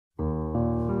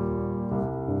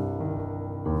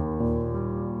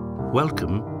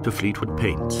Welcome to Fleetwood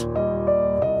Paints.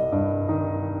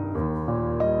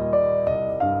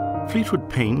 Fleetwood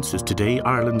Paints is today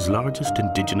Ireland's largest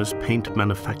indigenous paint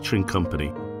manufacturing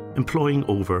company, employing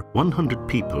over 100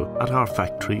 people at our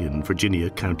factory in Virginia,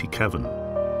 County Cavan.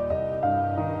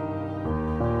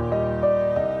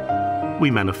 We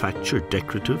manufacture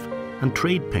decorative and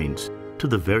trade paints to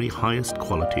the very highest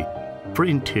quality for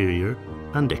interior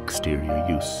and exterior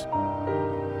use.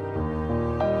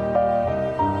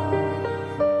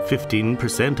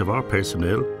 15% of our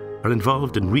personnel are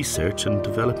involved in research and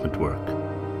development work.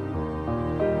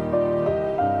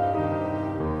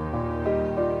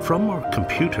 From our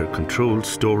computer-controlled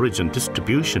storage and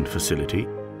distribution facility,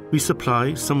 we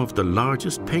supply some of the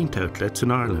largest paint outlets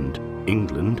in Ireland,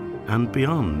 England and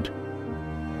beyond.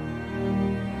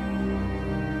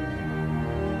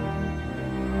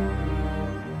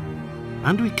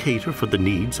 And we cater for the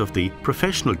needs of the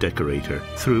professional decorator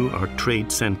through our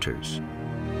trade centres.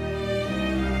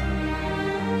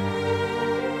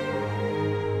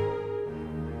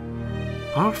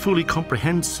 Our fully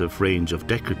comprehensive range of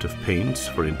decorative paints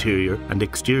for interior and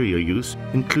exterior use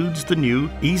includes the new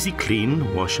Easy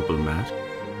Clean washable matte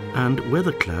and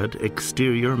weatherclad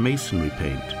exterior masonry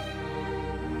paint.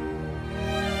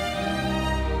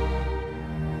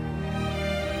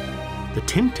 The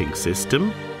tinting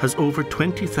system has over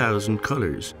 20,000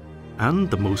 colours and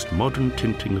the most modern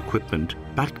tinting equipment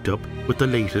backed up with the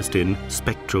latest in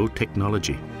spectro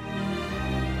technology.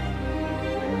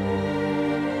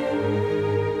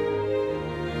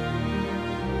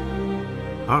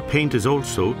 Our paint is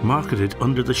also marketed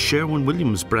under the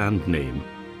Sherwin-Williams brand name,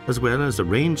 as well as a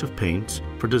range of paints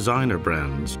for designer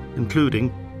brands,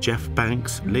 including Jeff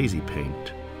Banks Lazy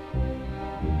Paint.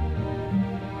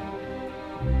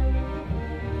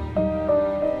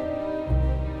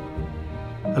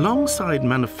 Alongside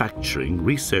manufacturing,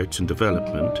 research and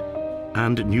development,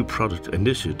 and new product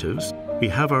initiatives, we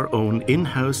have our own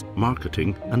in-house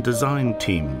marketing and design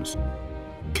teams,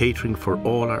 catering for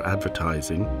all our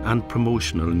advertising and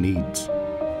promotional needs.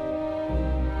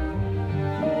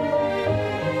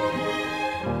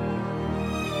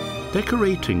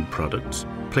 Decorating products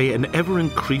play an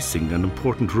ever-increasing and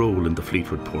important role in the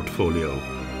Fleetwood portfolio.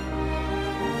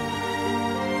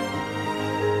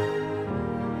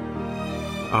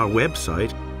 Our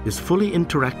website is fully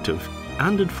interactive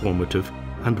and informative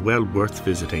and well worth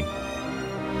visiting.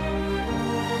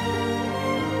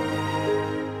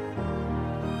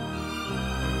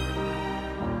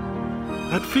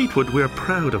 At Fleetwood, we are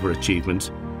proud of our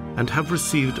achievements and have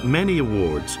received many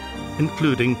awards,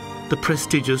 including the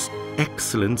prestigious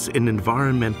Excellence in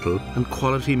Environmental and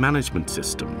Quality Management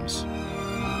Systems.